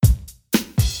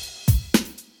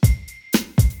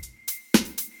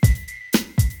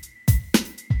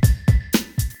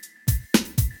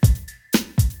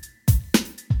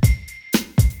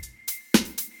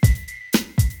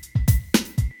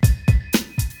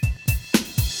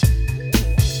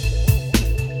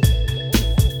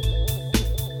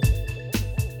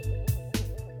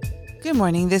Good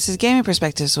morning. This is Gaming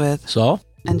Perspectives with Saul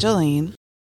and Jolene.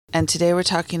 And today we're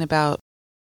talking about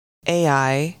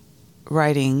AI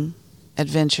writing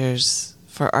adventures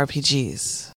for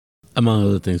RPGs. Among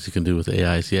other things you can do with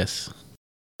AIs, yes.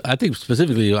 I think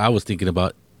specifically I was thinking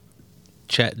about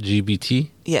ChatGPT.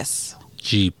 Yes.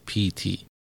 GPT.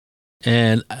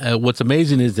 And what's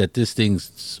amazing is that this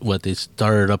thing's they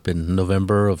started up in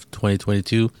November of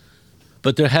 2022.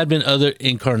 But there had been other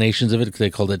incarnations of it because they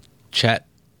called it Chat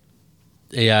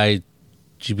AI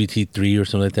GPT-3 or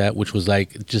something like that, which was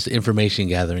like just information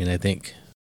gathering, I think.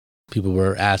 People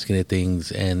were asking it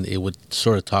things and it would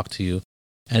sort of talk to you.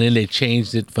 And then they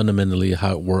changed it fundamentally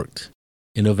how it worked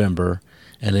in November.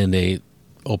 And then they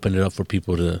opened it up for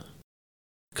people to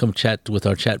come chat with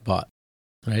our chat bot,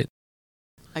 right?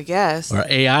 I guess. Or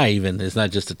AI even. It's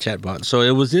not just a chat bot. So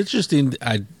it was interesting.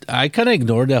 I kind of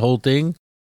ignored that whole thing,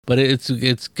 but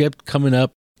it's kept coming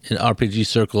up in RPG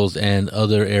circles and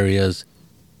other areas.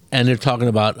 And they're talking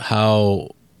about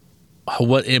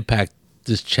what impact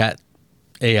this chat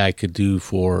AI could do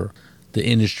for the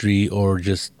industry or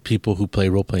just people who play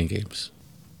role-playing games.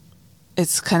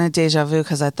 It's kind of deja vu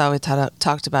because I thought we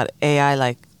talked about AI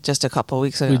like just a couple of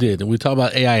weeks ago. We did. And we talked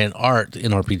about AI and art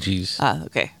in RPGs. Ah,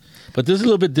 okay. But this is a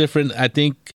little bit different. I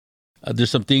think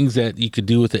there's some things that you could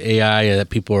do with the AI that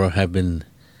people have been,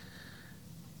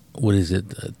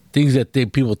 things that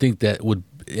people think that would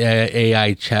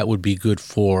AI chat would be good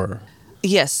for.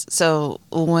 Yes. So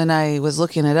when I was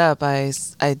looking it up, I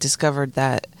discovered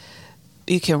that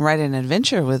you can write an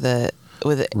adventure with Chat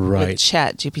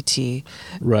GPT.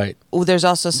 Right. There's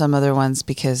also some other ones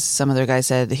because some other guy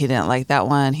said he didn't like that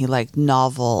one. He liked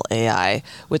Novel AI,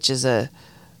 which is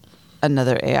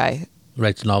another AI.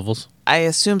 Writes novels? I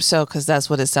assume so because that's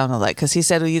what it sounded like. Because he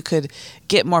said you could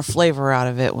get more flavor out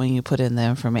of it when you put in the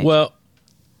information. Well,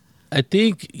 I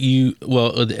think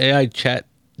the AI chat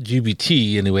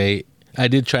GPT anyway, I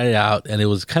did try it out and it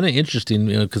was kind of interesting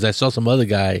because we saw some other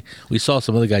guy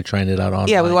trying it out online.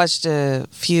 Yeah, we watched a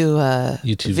few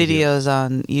YouTube videos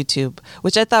on YouTube,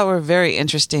 which I thought were very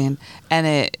interesting.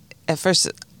 And at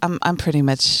first, I'm pretty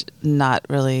much not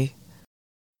really.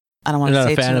 I don't want to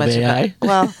say too much about it.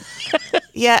 Well,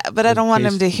 yeah, but I don't want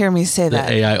him to hear me say that.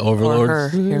 AI overlords. Or her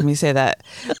hear me say that.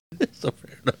 So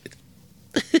paranoid.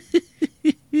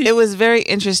 It was very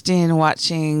interesting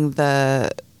watching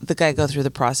the guy go through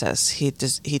the process. He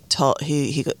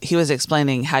was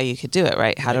explaining how you could do it,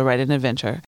 right? How to write an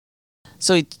adventure.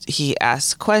 So he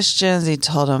asked questions. He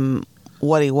told him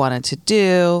what he wanted to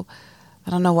do.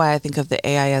 I don't know why I think of the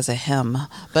AI as a him,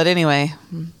 but anyway.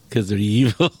 Because they're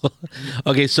evil.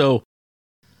 Okay, so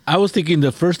I was thinking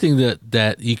the first thing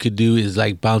that you could do is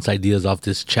like bounce ideas off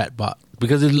this chat bot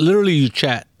because it literally you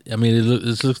chat. I mean, it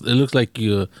looks like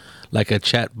a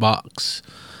chat box,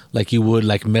 like you would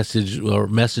like message or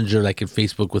messenger, like in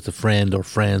Facebook with a friend or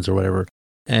friends or whatever.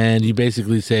 And you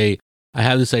basically say, "I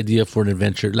have this idea for an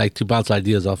adventure," like to bounce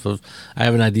ideas off of. I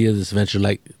have an idea of this adventure.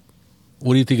 Like,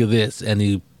 what do you think of this? And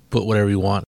you put whatever you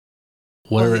want.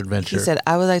 Whatever adventure. He said,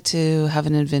 I would like to have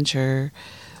an adventure,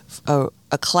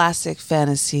 a classic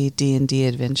fantasy D&D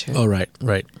adventure. Oh, right.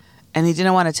 And he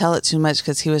didn't want to tell it too much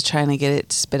because he was trying to get it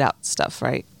to spit out stuff,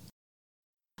 right?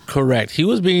 Correct. He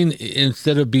was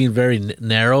instead of being very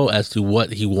narrow as to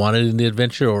what he wanted in the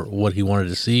adventure or what he wanted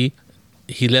to see,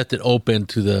 he left it open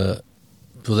to the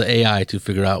AI to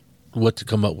figure out what to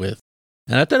come up with.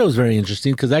 And I thought it was very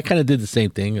interesting because I kind of did the same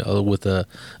thing with a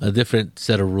different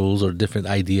set of rules or different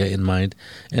idea in mind.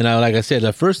 And like I said,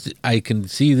 at first I can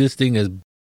see this thing as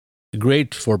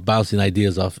great for bouncing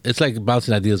ideas off. It's like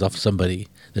bouncing ideas off somebody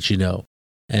that you know.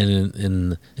 And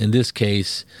in this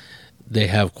case, they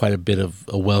have quite a bit of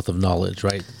a wealth of knowledge,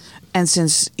 right? And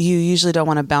since you usually don't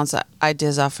want to bounce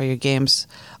ideas off of your games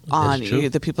on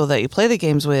the people that you play the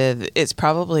games with, it's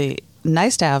probably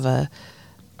nice to have a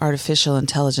artificial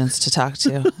intelligence to talk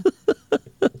to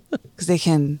because they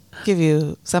can give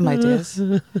you some ideas.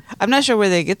 I'm not sure where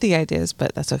they get the ideas,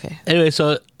 but that's okay. Anyway,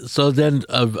 so then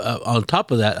on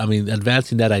top of that, I mean,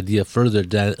 advancing that idea further,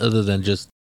 other than just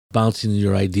bouncing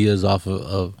your ideas off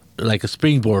of like a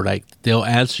springboard, like they'll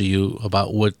answer you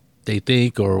about what they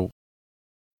think or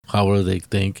however they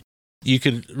think. You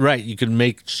can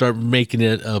start making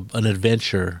it an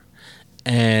adventure.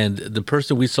 And the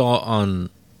person we saw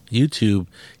on YouTube,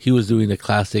 he was doing a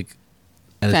classic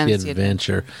fantasy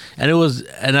adventure.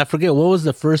 And I forget, what was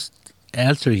the first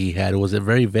answer he had? Was it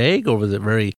very vague or was it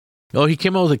very... Oh, he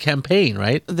came out with a campaign,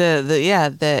 right? The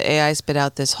AI spit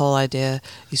out this whole idea.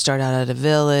 You start out at a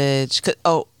village.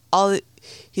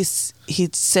 He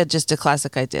said just a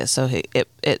classic idea. So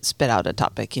it spit out a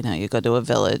topic. You go to a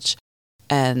village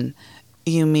and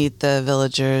you meet the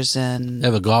villagers They and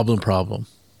have a goblin problem,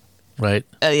 right?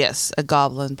 yes, a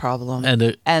goblin problem.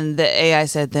 And The AI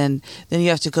said then you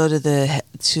have to go to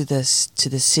the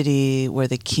city where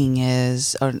the king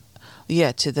is, or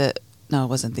yeah, to the no, it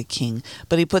wasn't the king,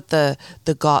 but he put the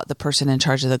person in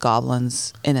charge of the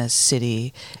goblins in a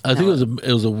city. I think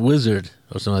it was a wizard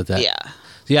or something like that. Yeah.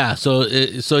 Yeah, so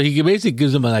he basically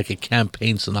gives them like a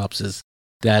campaign synopsis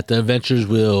that the adventurers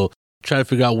will try to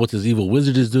figure out what this evil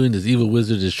wizard is doing. This evil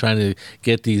wizard is trying to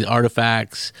get these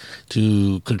artifacts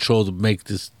to make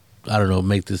this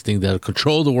thing that'll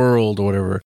control the world or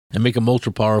whatever and make them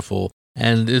ultra powerful.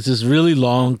 And it's this really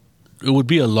long, it would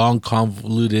be a long,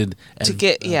 convoluted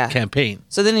campaign.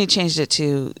 So then he changed it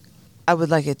to, I would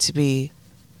like it to be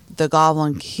the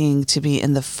Goblin King to be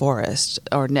in the forest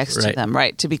or next to them,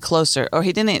 right? To be closer. Or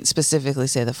he didn't specifically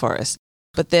say the forest.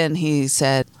 But then he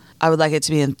said, I would like it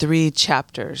to be in 3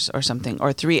 chapters or something,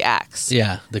 or 3 acts.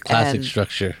 Yeah, the classic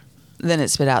structure. Then it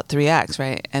spit out 3 acts,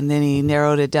 right? And then he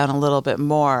narrowed it down a little bit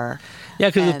more. Yeah,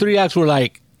 because the 3 acts were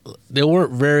like, they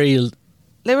weren't very...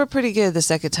 They were pretty good the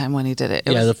second time when he did it.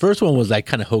 The first one was like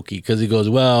kind of hokey because he goes,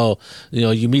 well,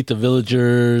 you meet the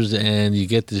villagers and you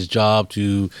get this job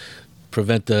to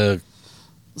prevent the...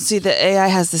 See, the AI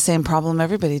has the same problem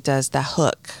everybody does, the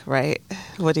hook, right?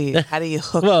 How do you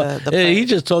hook the player? He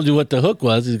just told you what the hook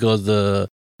was. He goes, the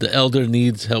elder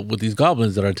needs help with these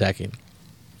goblins that are attacking.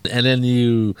 And then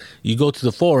you go to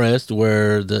the forest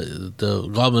where the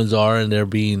goblins are and they're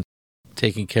being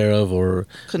taken care of or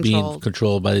being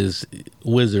controlled by this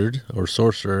wizard or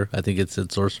sorcerer. I think it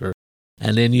said sorcerer.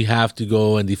 And then you have to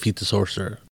go and defeat the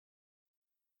sorcerer.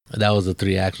 And that was the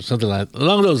 3 acts or something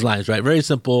along those lines, right? Very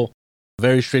simple,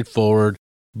 very straightforward.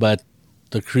 But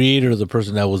the creator, the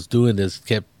person that was doing this,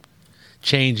 kept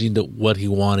changing what he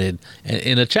wanted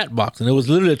in a chat box. And it was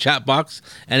literally a chat box.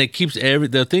 And it keeps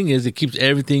the thing is, it keeps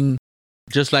everything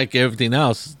just like everything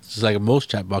else, just like most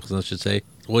chat boxes, I should say.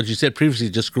 What you said previously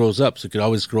just scrolls up, so you could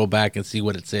always scroll back and see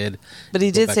what it said. But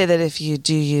he did say that if you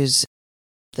do use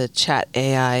the chat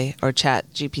AI or chat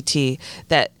GPT,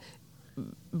 that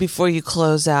before you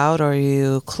close out or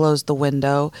you close the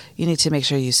window, you need to make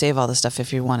sure you save all the stuff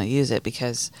if you want to use it,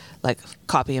 because like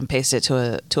copy and paste it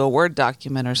to a Word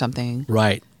document or something.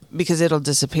 Right. Because it'll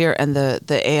disappear, and the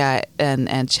AI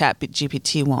and chat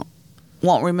GPT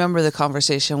won't remember the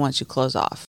conversation once you close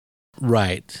off.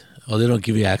 Right. Oh, they don't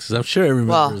give you access. I'm sure it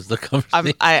remembers the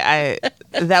conversation. I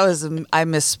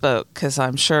misspoke because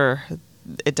I'm sure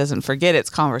it doesn't forget its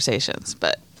conversations,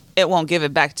 but it won't give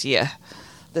it back to you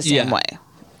the same way.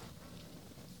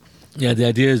 Yeah, the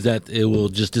idea is that it will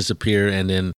just disappear and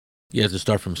then you have to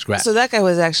start from scratch. So that guy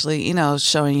was actually,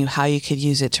 showing you how you could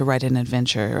use it to write an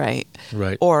adventure, right?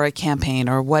 Right. Or a campaign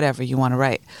or whatever you want to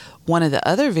write. One of the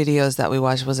other videos that we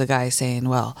watched was a guy saying,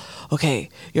 well, okay,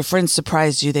 your friends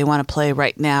surprised you. They want to play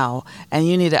right now and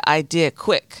you need an idea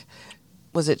quick.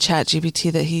 Was it Chat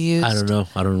GPT that he used? I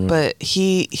don't know. But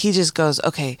he just goes,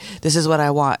 okay, this is what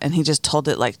I want. And he just told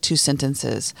it like 2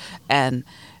 sentences. And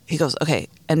he goes, okay,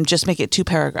 and just make it 2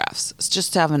 paragraphs. It's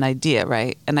just to have an idea,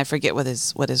 right? And I forget what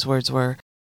his words were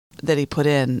that he put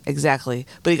in exactly.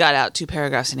 But he got out 2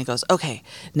 paragraphs and he goes, okay,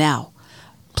 now,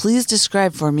 please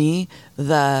describe for me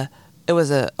it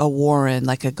was a warren,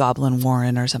 like a goblin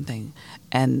warren or something.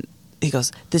 And he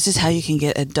goes, this is how you can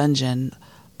get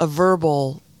a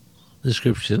verbal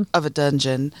description of a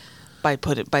dungeon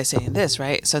by saying this,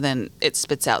 right? So then it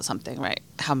spits out something, right?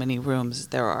 How many rooms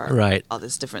there are, right? All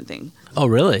this different thing. Oh,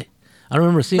 really? I don't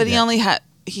remember seeing that. But he only had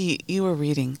you were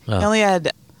reading. Oh. He only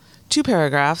had 2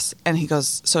 paragraphs, and he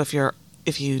goes, so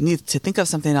if you need to think of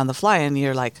something on the fly and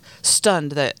you're like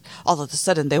stunned that all of a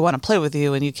sudden they want to play with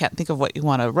you and you can't think of what you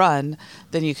want to run,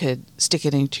 then you could stick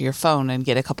it into your phone and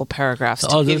get a couple paragraphs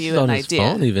to give you an idea.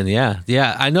 Phone even, yeah.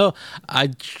 I know. I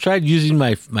tried using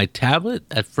my tablet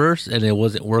at first and it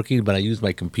wasn't working, but I used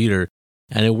my computer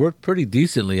and it worked pretty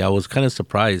decently. I was kind of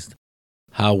surprised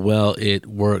how well it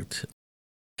worked.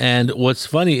 And what's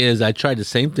funny is I tried the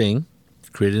same thing,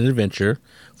 create an adventure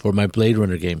for my Blade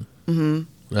Runner game. Mm-hmm.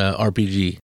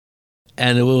 RPG.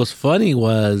 And what was funny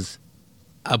was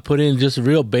I put in just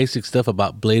real basic stuff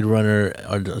about Blade Runner.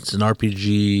 It's an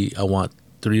RPG. I want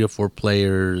 3 or 4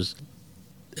 players,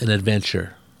 an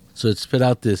adventure. So it spit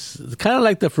out this kind of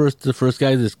like the first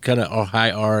guy, this kind of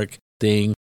high arc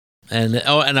thing. And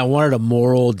I wanted a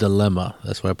moral dilemma.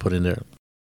 That's what I put in there.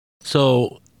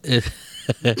 So it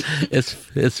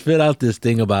spit out this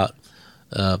thing about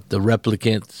the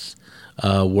replicants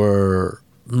were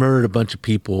murdered a bunch of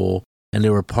people and they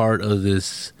were part of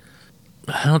this.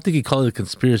 I don't think he called it a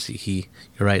conspiracy.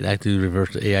 You're right, I have to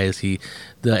reverse the AI as he.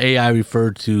 The AI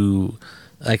referred to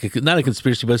not a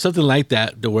conspiracy, but something like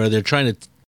that, where they're trying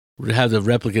to have the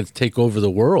replicants take over the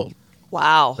world.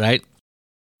 Wow. Right?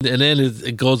 And then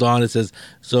it goes on. It says,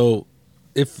 so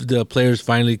if the players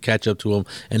finally catch up to them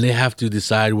and they have to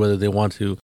decide whether they want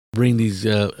to bring these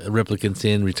replicants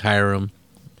in, retire them,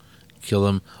 kill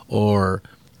them, or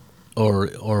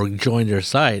join their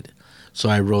side. So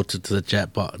I wrote to the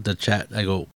chat. I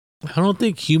go, I don't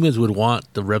think humans would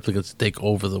want the replicants to take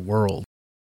over the world.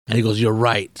 And he goes, you're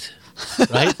right.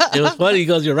 Right? It was funny. He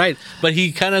goes, you're right. But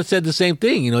he kind of said the same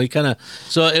thing. He kind of,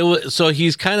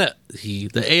 the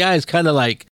AI is kind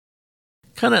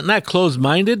of not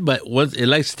closed-minded, but it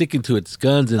likes sticking to its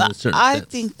guns in a certain sense.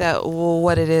 think that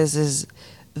what it is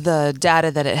the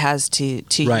data that it has to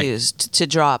Right. use to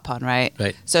draw upon, right?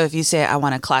 Right. So if you say, I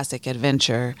want a classic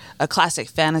adventure, a classic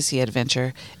fantasy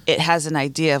adventure, it has an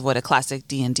idea of what a classic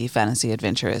D&D fantasy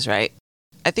adventure is, right?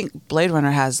 I think Blade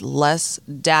Runner has less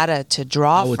data to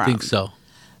draw from. I would think so.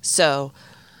 So,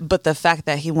 but the fact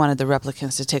that he wanted the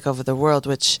replicants to take over the world,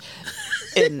 which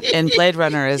in Blade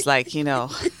Runner is like,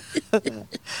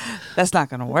 that's not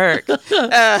going to work.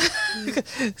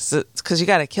 Because you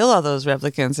got to kill all those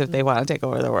replicants if they want to take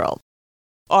over the world.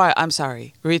 Or, I'm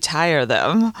sorry, retire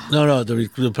them. No, the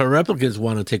replicants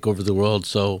want to take over the world,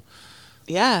 so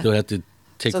Yeah. they'll have to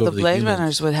take So over the the Blade humans.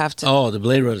 Runners would have to. Oh, the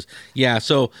Blade Runners. Yeah.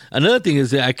 So another thing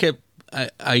is that I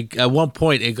at one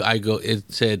point it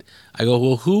said,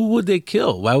 well, who would they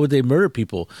kill? Why would they murder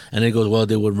people? And it goes, well,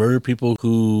 they would murder people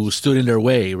who stood in their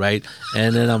way, right?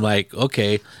 And then I'm like,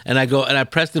 okay. And I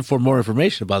pressed it for more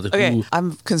information about it. Okay,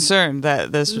 I'm concerned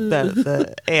that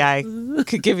the AI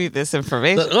could give you this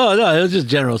information. Oh, no, it was just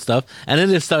general stuff. And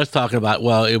then it starts talking about,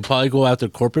 well, it would probably go after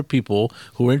corporate people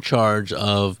who are in charge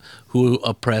of who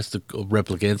oppress the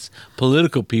replicants,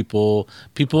 political people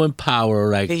in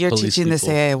power, like You're police teaching this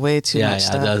people. AI way too much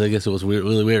stuff. I guess it was weird,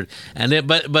 really weird. And then,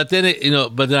 but then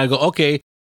I go, okay,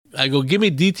 give me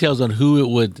details on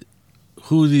who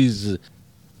these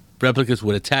replicants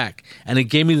would attack, and it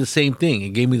gave me the same thing.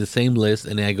 It gave me the same list,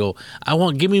 and then I go,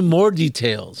 give me more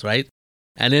details, right?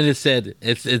 And then it said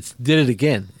it did it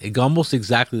again. It almost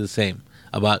exactly the same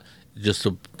about just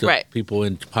the Right. people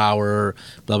in power,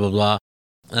 blah blah blah.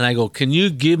 And I go, can you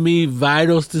give me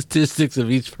vital statistics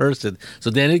of each person? So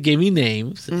then it gave me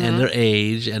names and their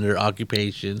age and their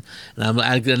occupation. And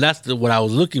that's what I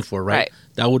was looking for, right? Right.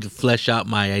 That would flesh out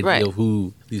my idea Right. of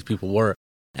who these people were.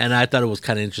 And I thought it was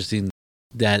kind of interesting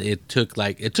that it took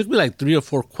me like 3 or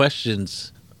 4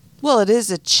 questions. Well, it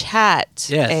is a chat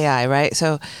Yes. AI, right?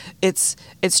 So it's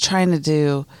trying to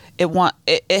do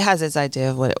it has its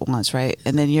idea of what it wants, right?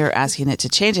 And then you're asking it to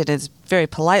change it. It's very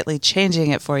politely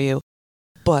changing it for you,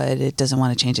 but it doesn't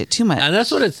want to change it too much. And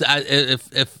that's what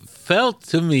it felt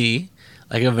to me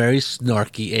like a very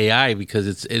snarky AI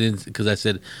because because I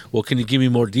said, well, can you give me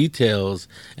more details?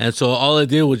 And so all it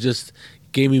did was just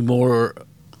gave me more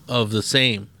of the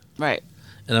same. Right.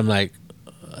 And I'm like,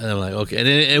 okay. And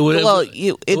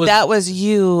then that was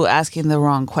you asking the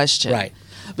wrong question. Right.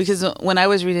 Because when I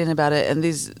was reading about it,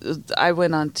 and I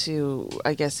went on to,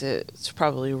 I guess it's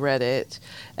probably Reddit,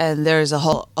 and there's a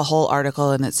whole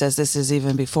article, and it says this is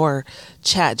even before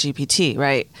Chat GPT,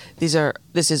 right?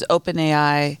 This is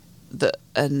OpenAI,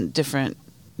 and different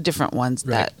ones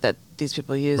Right. that these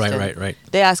people use. Right.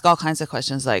 They ask all kinds of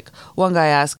questions. Like one guy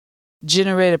asked,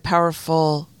 generate a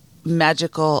powerful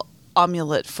magical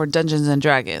amulet for Dungeons and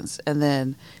Dragons, and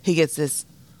then he gets this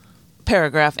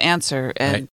paragraph answer,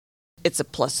 and Right. it's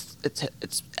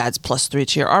adds +3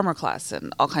 to your armor class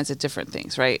and all kinds of different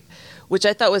things, right? Which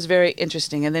I thought was very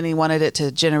interesting. And then he wanted it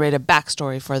to generate a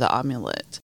backstory for the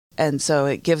amulet, and so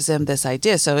it gives them this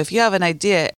idea. So if you have an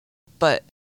idea, but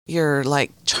you're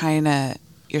like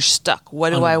you're stuck.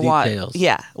 What do I want? Details.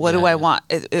 Yeah. What do I Yeah. want?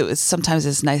 It was sometimes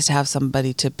it's nice to have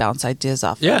somebody to bounce ideas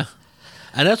off. Yeah. of.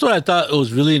 And that's what I thought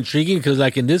was really intriguing because,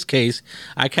 like in this case,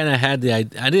 I kind of had I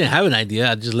didn't have an idea.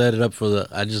 I just let it up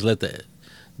I just let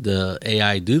the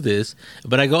AI do this.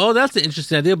 But I go, oh, that's an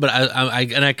interesting idea. But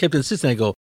I kept insisting. I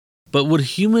go, but would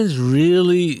humans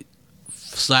really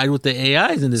side with the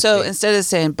AIs in this So case? instead of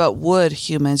saying, but would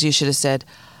humans, you should have said,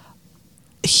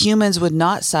 humans would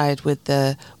not side with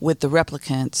the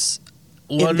replicants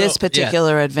in this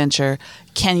particular adventure.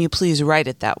 Can you please write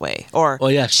it that way? Or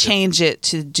change it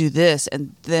to do this?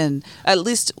 And then at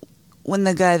least when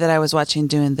the guy that I was watching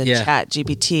doing the Chat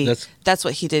GPT, that's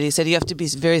what he did. He said you have to be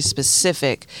very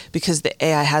specific because the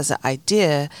AI has an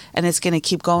idea and it's going to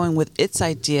keep going with its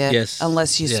idea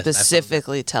unless you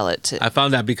specifically tell it to. I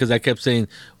found that because I kept saying,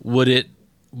 would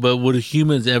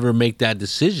humans ever make that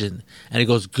decision? And he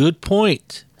goes, good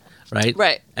point. right?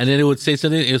 Right. And then it would say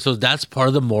something. And so that's part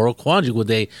of the moral quandary. Would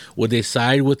they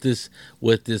side with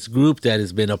this group that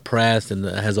has been oppressed and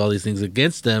has all these things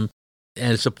against them,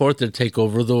 and support their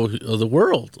takeover of the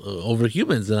world over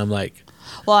humans? And I'm like,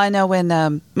 well, I know when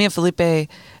me and Felipe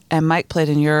and Mike played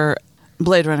in your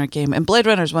Blade Runner game, and Blade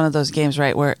Runner is one of those games,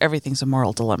 right, where everything's a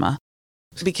moral dilemma.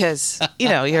 Because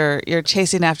you're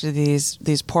chasing after these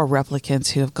poor replicants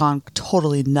who have gone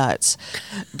totally nuts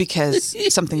because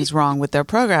something's wrong with their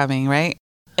programming, right?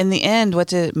 In the end, what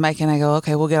did Mike and I go?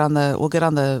 Okay, we'll get on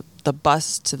the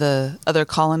bus to the other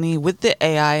colony with the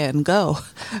AI and go.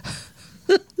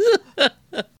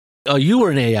 Oh, you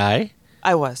were an AI.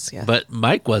 I was, yeah, But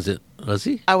Mike wasn't, was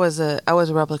he? I was a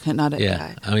replicant, not an Yeah,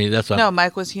 AI. I mean that's what. No,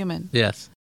 Mike was human. Yes.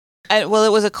 Well,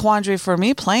 it was a quandary for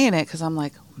me playing it because I'm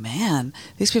like, man,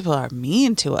 these people are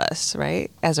mean to us, right?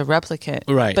 As a replicant,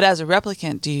 Right. But as a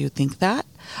replicant, do you think that?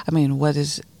 I mean, what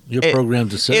is You're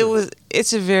programmed to serve.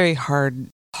 It's a very hard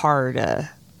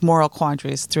moral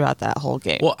quandaries throughout that whole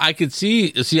game. Well, I could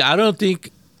see. I don't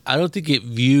think it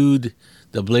viewed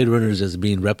the Blade Runners as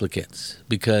being replicants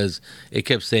because it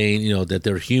kept saying, that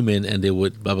they're human and they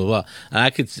would blah blah blah. And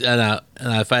I could, and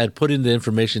if I had put in the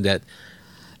information that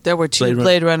there were two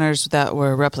Blade Runners that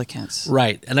were replicants.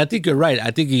 Right. And I think you're right. I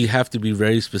think you have to be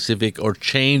very specific or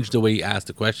change the way you ask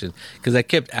the question. Because I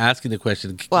kept asking the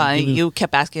question. Well, you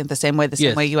kept asking it the same way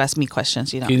you asked me questions,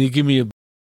 Can you give me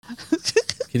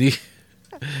can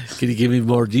you give me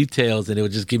more details? And it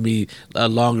would just give me a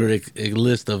longer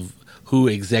list of who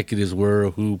executives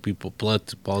were, who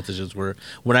politicians were.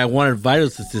 When I wanted vital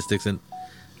statistics and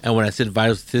when I said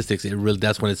vital statistics,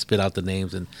 that's when it spit out the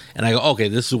names, and I go, okay,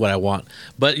 this is what I want.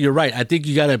 But you're right. I think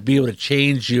you got to be able to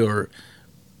change your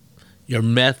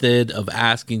method of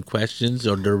asking questions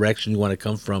or direction you want to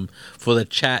come from for the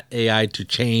chat AI to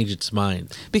change its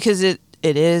mind. Because it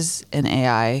is an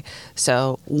AI,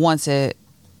 so once it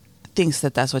thinks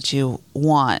that that's what you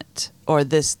want or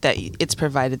that it's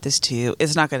provided this to you,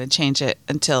 it's not going to change it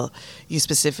until you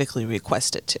specifically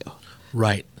request it to.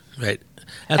 Right. Right.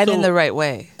 And so, in the right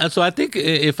way. And so I think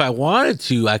if I wanted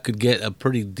to, I could get a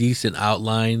pretty decent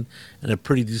outline and a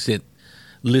pretty decent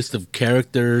list of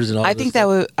characters and all. I think that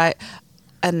would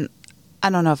and I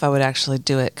don't know if I would actually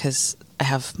do it because I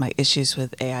have my issues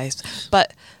with AIs,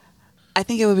 but I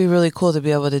think it would be really cool to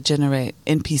be able to generate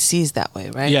NPCs that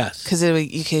way, right? Yes. Because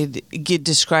you could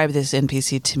describe this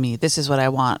NPC to me. This is what I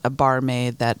want: a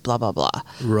barmaid that blah blah blah.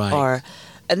 Right.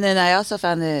 And then I also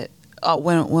found that.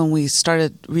 When we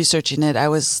started researching it, I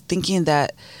was thinking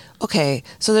that, okay,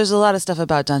 so there's a lot of stuff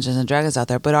about Dungeons and Dragons out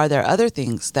there, but are there other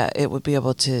things that it would be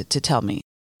able to tell me?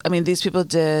 I mean, these people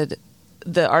did,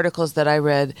 the articles that I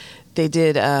read, they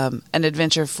did an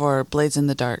adventure for Blades in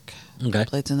the Dark. Okay.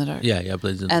 Blades in the Dark? Yeah,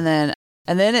 Blades in the Dark.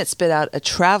 And then it spit out a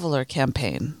traveler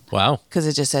campaign. Wow. Because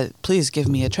it just said, please give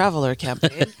me a traveler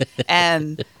campaign.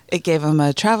 And it gave him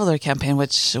a traveler campaign,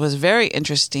 which was very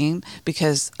interesting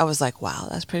because I was like, wow,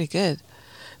 that's pretty good.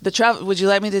 Would you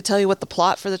like me to tell you what the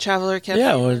plot for the traveler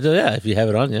campaign? Yeah, if you have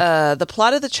it on you. The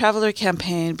plot of the traveler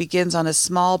campaign begins on a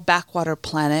small backwater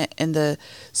planet in the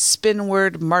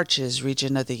Spinward Marches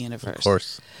region of the universe. Of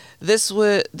course. This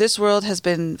world has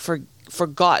been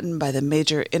forgotten by the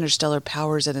major interstellar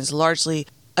powers and is largely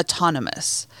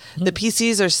autonomous. The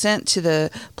PCs are sent to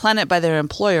the planet by their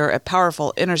employer, a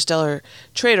powerful interstellar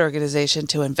trade organization,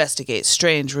 to investigate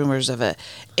strange rumors of an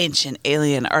ancient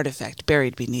alien artifact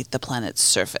buried beneath the planet's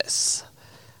surface.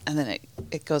 And then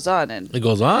it goes on. And it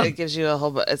goes on. It gives you a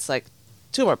whole... It's like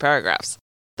 2 more paragraphs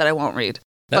that I won't read.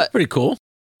 That's pretty cool.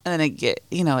 And then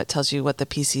it tells you what the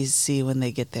PCs see when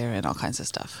they get there and all kinds of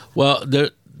stuff. Well,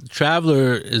 the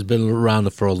Traveler has been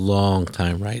around for a long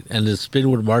time, right? And the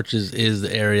Spinward Marches is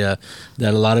the area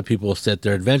that a lot of people set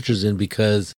their adventures in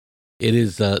because it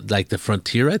is like the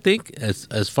frontier, I think.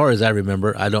 As far as I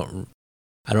remember, I don't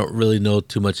really know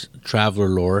too much Traveler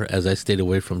lore as I stayed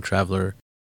away from Traveler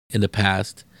in the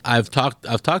past. I've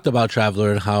talked about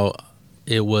Traveler and how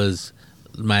it was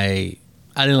I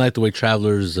didn't like the way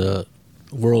Traveler's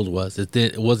world was.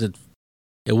 It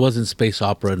wasn't space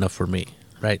opera enough for me,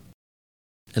 right?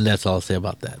 And that's all I'll say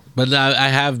about that. But I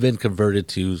have been converted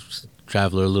to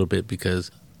Traveler a little bit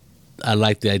because I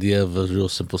like the idea of a real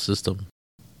simple system.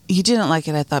 You didn't like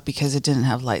it, I thought, because it didn't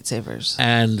have lightsabers.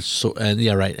 And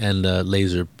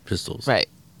laser pistols. Right.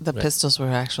 The pistols were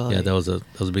actually... Yeah, that was a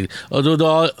big...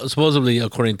 Although supposedly,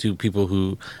 according to people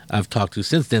who I've talked to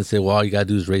since then, say, well, all you got to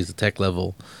do is raise the tech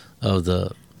level of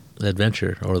the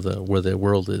adventure or where their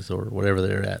world is or whatever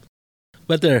they're at.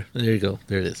 But there you go.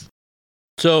 There it is.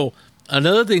 So...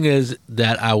 Another thing is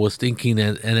that I was thinking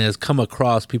and has come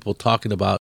across people talking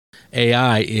about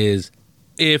AI is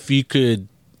if you could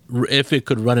if it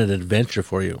could run an adventure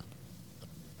for you.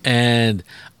 And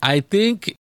I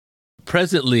think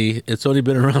presently it's only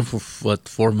been around for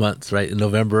 4 months, right? In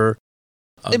November.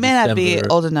 It may not be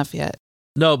old enough yet.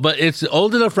 No, but it's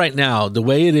old enough right now. The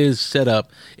way it is set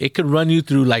up, it could run you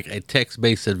through like a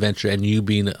text-based adventure and you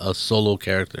being a solo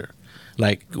character.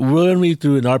 Like run me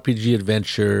through an RPG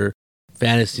adventure,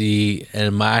 fantasy,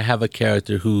 and I have a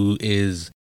character who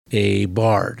is a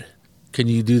bard. Can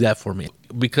you do that for me?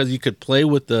 Because you could play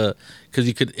with because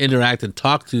you could interact and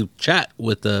talk to chat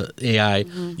with the AI.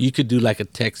 Mm-hmm. You could do like a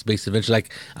text-based adventure.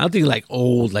 Like I'm thinking like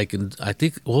old, like I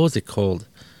think what was it called?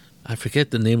 I forget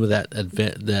the name of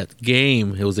that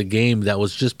game. It was a game that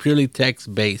was just purely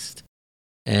text-based.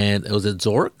 And it was at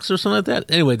Zorks or something like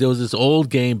that. Anyway, there was this old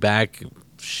game back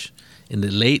in the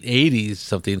late 80s,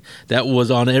 something, that was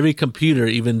on every computer,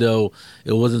 even though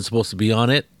it wasn't supposed to be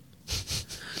on it.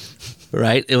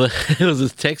 Right? It was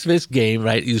this text-based game,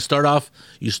 right? You start off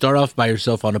by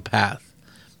yourself on a path.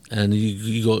 And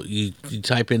you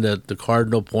type in the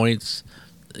cardinal points.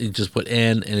 You just put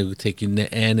N, and it will take you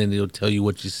to N, and it'll tell you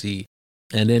what you see.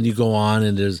 And then you go on,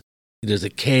 and there's a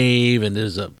cave, and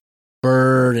there's a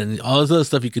bird, and all this other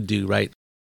stuff you could do, right?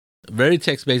 Very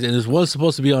text-based, and this was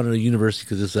supposed to be on a university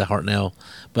because it's at Hartnell,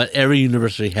 but every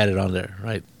university had it on there,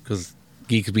 right? Because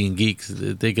geeks being geeks,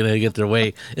 they're gonna get their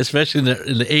way, especially in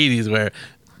the 80s where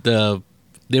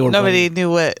nobody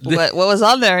knew what was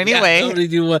on there anyway. Yeah, nobody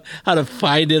knew how to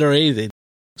find it or anything.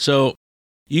 So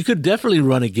you could definitely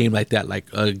run a game like that. Like,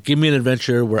 give me an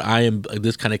adventure where I am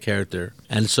this kind of character.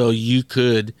 And so you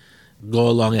could go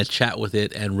along and chat with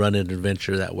it and run an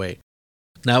adventure that way.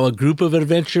 Now, a group of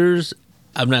adventures,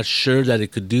 I'm not sure that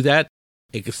it could do that,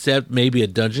 except maybe a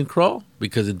dungeon crawl,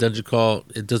 because a dungeon crawl,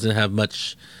 it doesn't have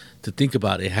much to think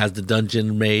about. It has the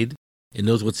dungeon made. It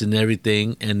knows what's in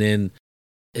everything. And then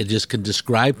it just can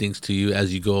describe things to you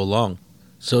as you go along.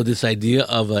 So this idea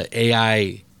of an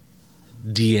AI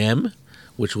DM,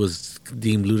 which was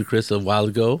deemed ludicrous a while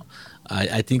ago,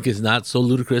 I think is not so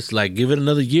ludicrous. Like, give it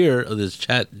another year of this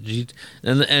chat,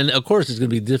 and of course, there's going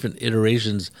to be different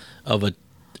iterations of a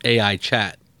AI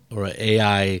chat or an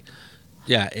AI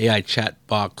chat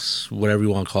box, whatever you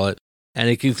want to call it, and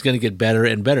it's going to get better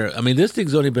and better. I mean, this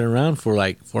thing's only been around for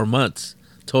like 4 months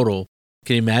total.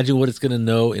 Can you imagine what it's going to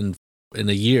know in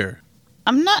a year?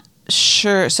 I'm not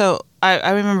sure. So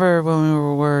I remember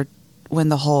when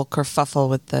the whole kerfuffle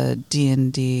with the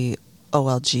D&D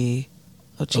OGL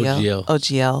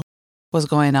was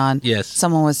going on. Yes.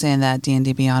 Someone was saying that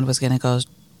D&D Beyond was going to go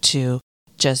to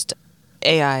just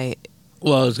AI.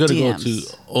 Well, it's going to go to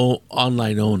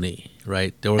online only,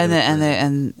 right? They were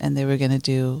going to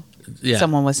do. Yeah.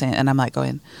 Someone was saying, and I'm like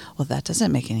going, well, that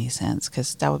doesn't make any sense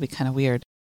because that would be kind of weird.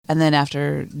 And then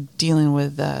after dealing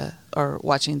with or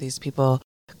watching these people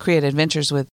create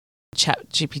adventures with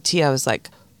ChatGPT, I was like,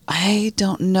 I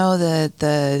don't know that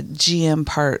the GM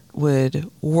part would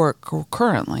work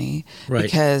currently, right?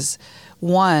 Because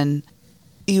one,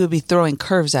 you would be throwing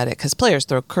curves at it because players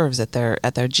throw curves at their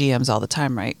GMs all the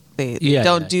time, right? They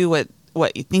don't do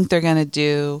what you think they're going to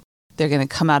do. They're going to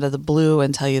come out of the blue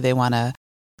and tell you they want to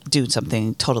do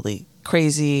something totally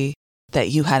crazy that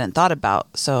you hadn't thought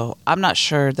about. So I'm not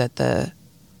sure that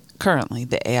currently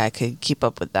the AI could keep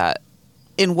up with that.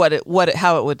 In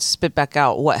how it would spit back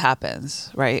out what happens,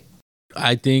 right?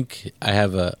 I think I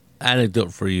have an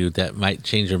anecdote for you that might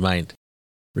change your mind.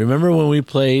 Remember when we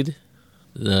played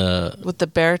with the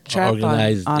bear trap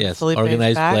organized back?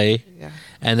 play, yeah.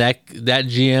 And that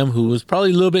GM who was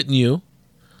probably a little bit new,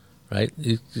 right?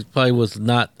 He probably was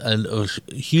not a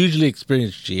hugely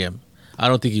experienced GM. I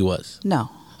don't think he was. No.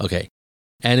 Okay.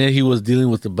 And then he was dealing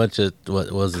with a bunch of,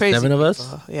 what was it, crazy 7 of people.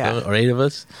 us? Yeah. Or 8 of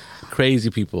us? Crazy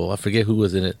people. I forget who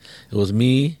was in it. It was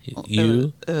me,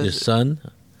 you, your son,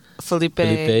 Felipe,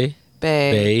 Bay,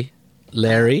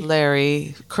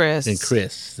 Larry, Chris. And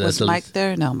Chris. Was Mike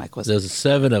there? No, Mike wasn't. There's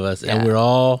 7 of us, and we're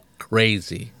all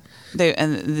crazy.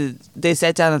 They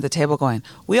sat down at the table going,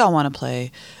 we all want to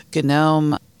play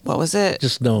Gnome. What was it?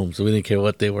 Just gnomes. We didn't care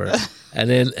what they were. and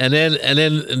then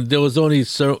there was only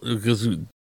because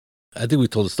I think we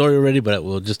told the story already, but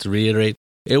just to reiterate,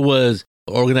 it was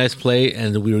organized play,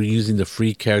 and we were using the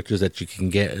free characters that you can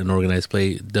get in organized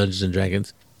play, Dungeons and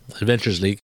Dragons, Adventures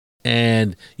League,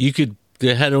 and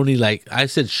they had only I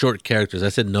said short characters. I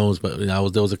said gnomes, but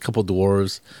there was a couple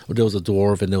dwarves, or there was a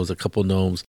dwarf, and there was a couple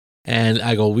gnomes, and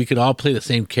I go, we could all play the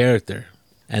same character,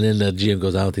 and then the GM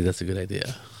goes, I don't think that's a good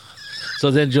idea. So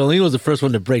then Jolene was the first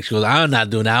one to break. She goes, I'm not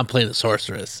doing that. I'm playing the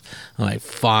sorceress. I'm like,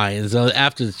 fine. And so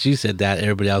after she said that,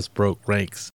 everybody else broke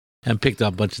ranks and picked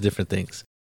up a bunch of different things,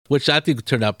 which I think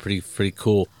turned out pretty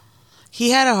cool. he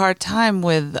had a hard time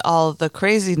with all the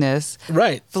craziness.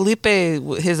 Right. Felipe,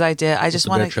 his idea, I just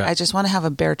want bear to have a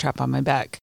bear trap on my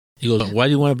back. He goes, why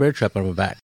do you want a bear trap on my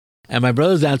back? And my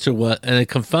brother's answer was, and it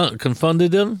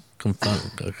confounded him.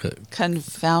 Confounded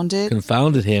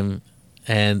him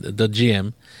and the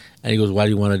GM. And he goes, why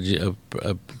do you want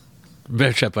a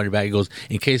bear trap on your back? He goes,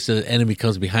 in case the enemy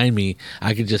comes behind me,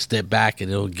 I can just step back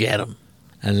and it'll get him.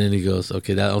 And then he goes,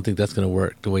 okay, I don't think that's going to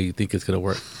work the way you think it's going to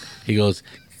work. He goes,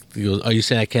 are you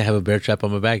saying I can't have a bear trap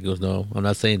on my back? He goes, no, I'm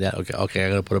not saying that. Okay,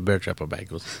 I'm going to put a bear trap on my back. He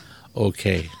goes,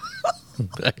 okay.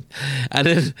 And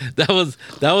then that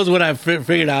was when I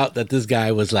figured out that this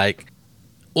guy was like,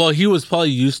 well, he was probably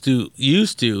used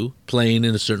to playing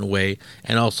in a certain way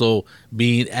and also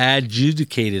being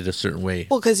adjudicated a certain way.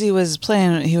 Well, because he was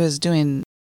doing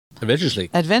Adventures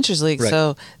League. Right.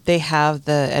 So they have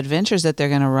the adventures that they're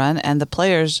going to run, and the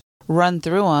players run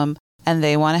through them, and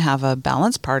they want to have a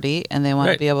balanced party, and they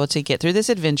want to be able to get through this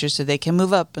adventure so they can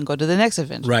move up and go to the next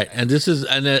adventure. Right, and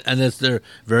it's they're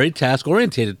very task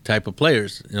oriented type of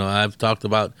players. You know, I've talked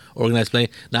about organized play.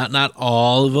 Not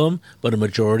all of them, but a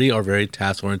majority are very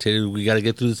task oriented. We got to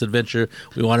get through this adventure.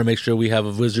 We want to make sure we have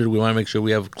a wizard. We want to make sure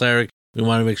we have a cleric. We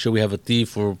want to make sure we have a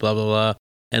thief or blah blah blah.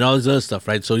 And all this other stuff,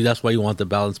 right? So that's why you want the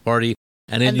balanced party.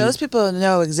 And those people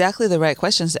know exactly the right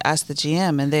questions to ask the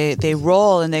GM, and they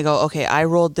roll and they go, okay, I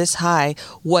rolled this high.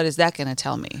 What is that going to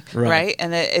tell me, right?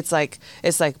 And it's like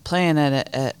playing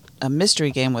a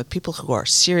mystery game with people who are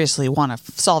seriously want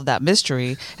to solve that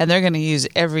mystery, and they're going to use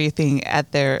everything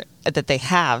that they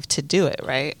have to do it,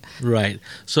 right? Right.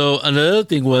 So another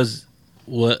thing was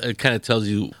what it kind of tells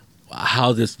you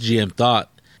how this GM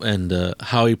thought and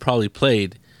how he probably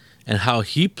played. And how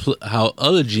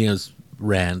other GMs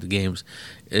ran the games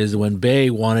is when Bay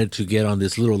wanted to get on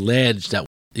this little ledge that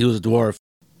he was a dwarf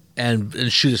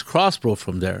and shoot his crossbow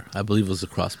from there. I believe it was a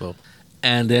crossbow.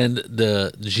 And then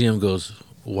the GM goes,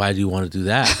 "Why do you want to do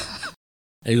that?"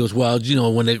 And he goes, "Well, you know,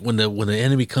 when the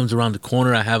enemy comes around the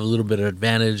corner, I have a little bit of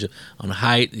advantage on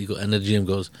height." And the GM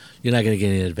goes, "You're not going to get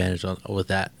any advantage with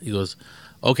that." He goes,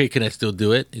 "Okay, can I still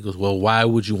do it?" He goes, "Well, why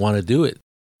would you want to do it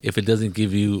if it doesn't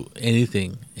give you any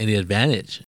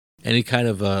advantage, any kind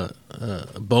of a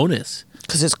bonus?"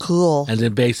 Because it's cool. And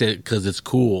then Bay said, "Because it's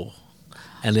cool."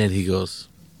 And then he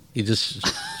just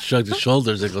shrugged his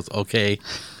shoulders and goes, "Okay."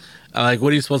 I'm like,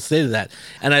 what are you supposed to say to that?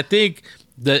 And I think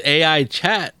the AI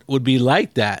chat would be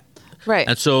like that. Right.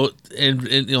 And so, and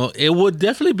you know, it would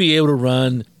definitely be able to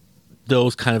run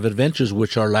those kind of adventures,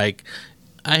 which are like,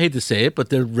 I hate to say it, but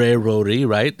they're railroady,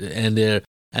 right? And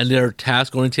they're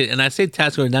task oriented. And I say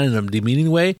task oriented not in a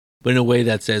demeaning way, but in a way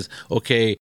that says,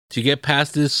 okay, to get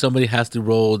past this, somebody has to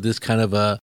roll this kind of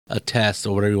a test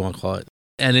or whatever you want to call it.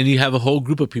 And then you have a whole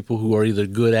group of people who are either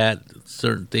good at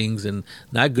certain things and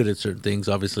not good at certain things,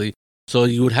 obviously. So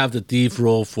you would have the thief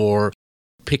roll for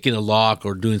picking a lock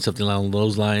or doing something along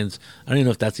those lines. I don't even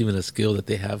know if that's even a skill that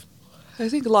they have. I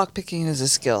think lock picking is a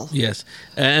skill. Yes.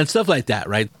 And stuff like that,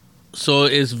 right? So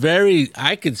it's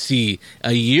I could see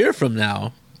a year from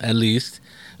now, at least,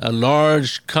 a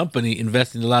large company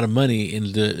investing a lot of money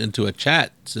into a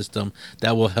chat system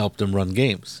that will help them run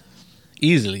games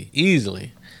easily.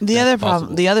 The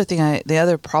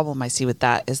other problem I see with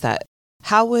that is that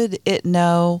how would it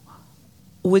know?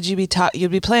 Would you be you'd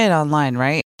be playing online,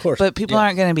 right? Of course. But people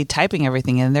aren't going to be typing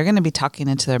everything in. They're going to be talking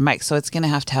into their mic. So it's going to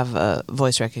have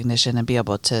voice recognition and be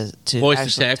able to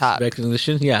voice to text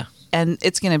recognition, yeah. And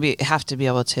it's going to have to be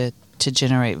able to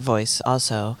generate voice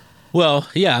also. Well,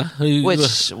 yeah.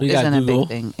 Which isn't a big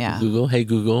thing, yeah. Google, hey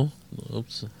Google.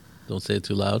 Oops, don't say it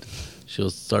too loud. She'll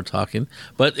start talking.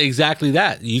 But exactly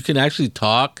that. You can actually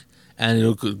talk and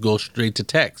it'll go straight to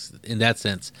text in that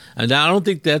sense. And I don't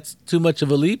think that's too much of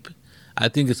a leap. I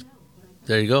think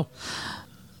there you go.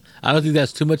 I don't think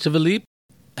that's too much of a leap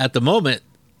at the moment.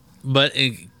 But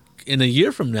in a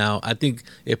year from now, I think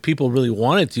if people really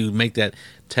wanted to make that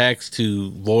text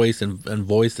to voice and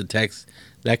voice to text,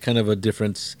 that kind of a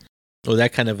difference or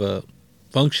that kind of a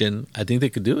function, I think they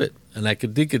could do it. And I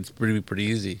could think it's pretty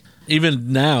easy.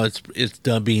 Even now, it's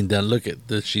being done. Look at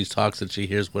this. She talks and she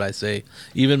hears what I say.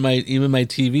 Even my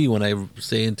TV, when I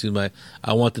say into my,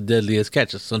 I want the deadliest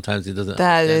catch. Sometimes it doesn't.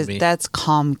 That's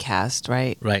Comcast,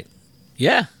 right? Right.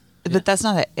 Yeah. But that's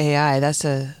not an AI. That's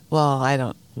I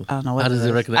don't know what. How does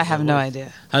it recognize? I have no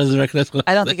idea. How does it recognize?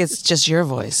 I don't think it's just your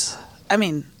voice. I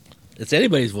mean, it's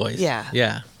anybody's voice. Yeah.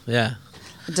 Yeah.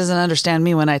 It doesn't understand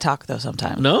me when I talk, though.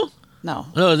 Sometimes. No. No.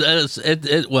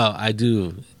 I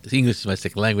do. English is my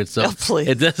second language, so please.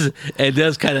 it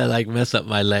does kind of like mess up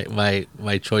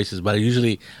my choices. But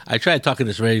I try to talk in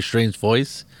this very strange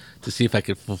voice to see if I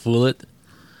could fool it.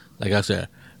 Like I said,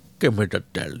 Give me the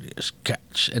deadliest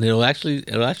catch, and it'll actually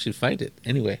find it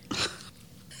anyway.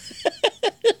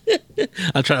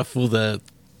 I'm trying to fool the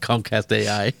Comcast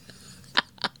AI.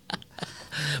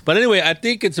 But anyway, I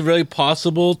think it's very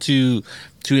possible to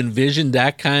envision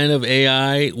that kind of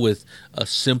AI with a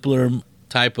simpler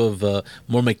type of,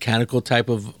 more mechanical type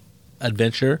of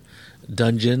adventure,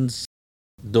 dungeons,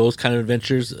 those kind of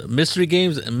adventures. Mystery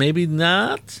games, maybe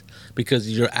not, because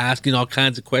you're asking all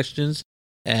kinds of questions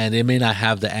and it may not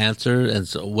have the answer. And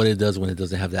so what it does when it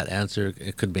doesn't have that answer,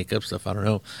 it could make up stuff. I don't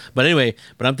know. But anyway,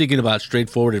 I'm thinking about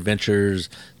straightforward adventures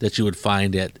that you would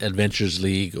find at Adventures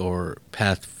League or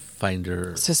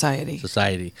Pathfinder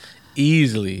Society.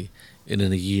 Easily in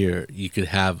a year, you could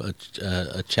have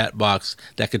a chat box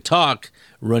that could talk,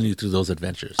 run you through those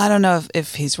adventures. I don't know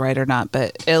if he's right or not,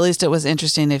 but at least it was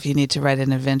interesting. If you need to write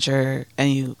an adventure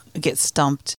and you get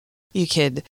stumped, you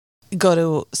could go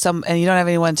to and you don't have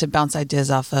anyone to bounce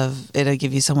ideas off of. It'll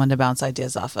give you someone to bounce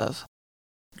ideas off of.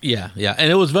 Yeah,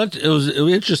 and it was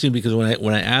interesting because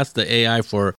when I asked the AI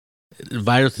for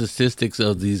vital statistics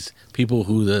of these people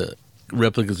who the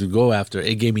replicas would go after,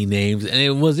 it gave me names, and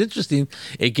it was interesting.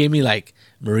 It gave me like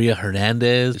Maria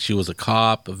Hernandez. She was a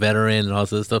cop, a veteran, and all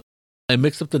this other stuff. I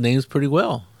mixed up the names pretty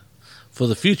well for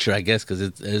the future, I guess, because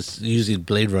it's using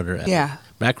Blade Runner as a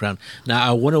background. Now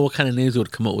I wonder what kind of names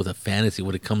would come up with a fantasy.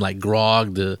 Would it come like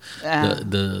Grog, the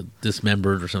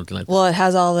dismembered, or something like that? Well, it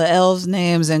has all the elves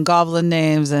names and goblin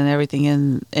names and everything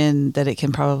in that it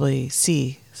can probably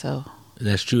see. So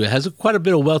that's true. It has quite a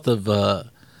bit of wealth of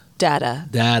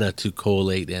data to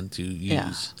collate and to use.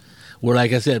 Yeah. Where,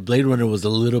 like I said, Blade Runner was a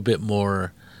little bit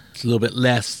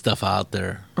less stuff out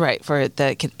there, right? For it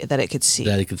that it could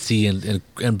see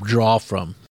and draw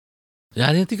from. Yeah,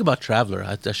 I didn't think about Traveler.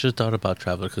 I should have thought about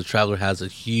Traveler, because Traveler has a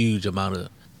huge amount of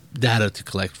data to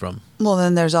collect from. Well,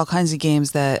 then there's all kinds of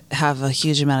games that have a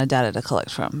huge amount of data to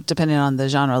collect from, depending on the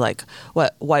genre. Like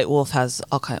what White Wolf has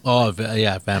all kinds. Oh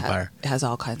yeah, Vampire has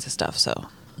all kinds of stuff. So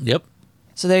yep.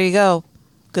 So there you go.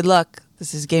 Good luck.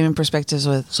 This is Gaming Perspectives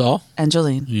with Saul and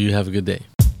Jolene. You have a good day.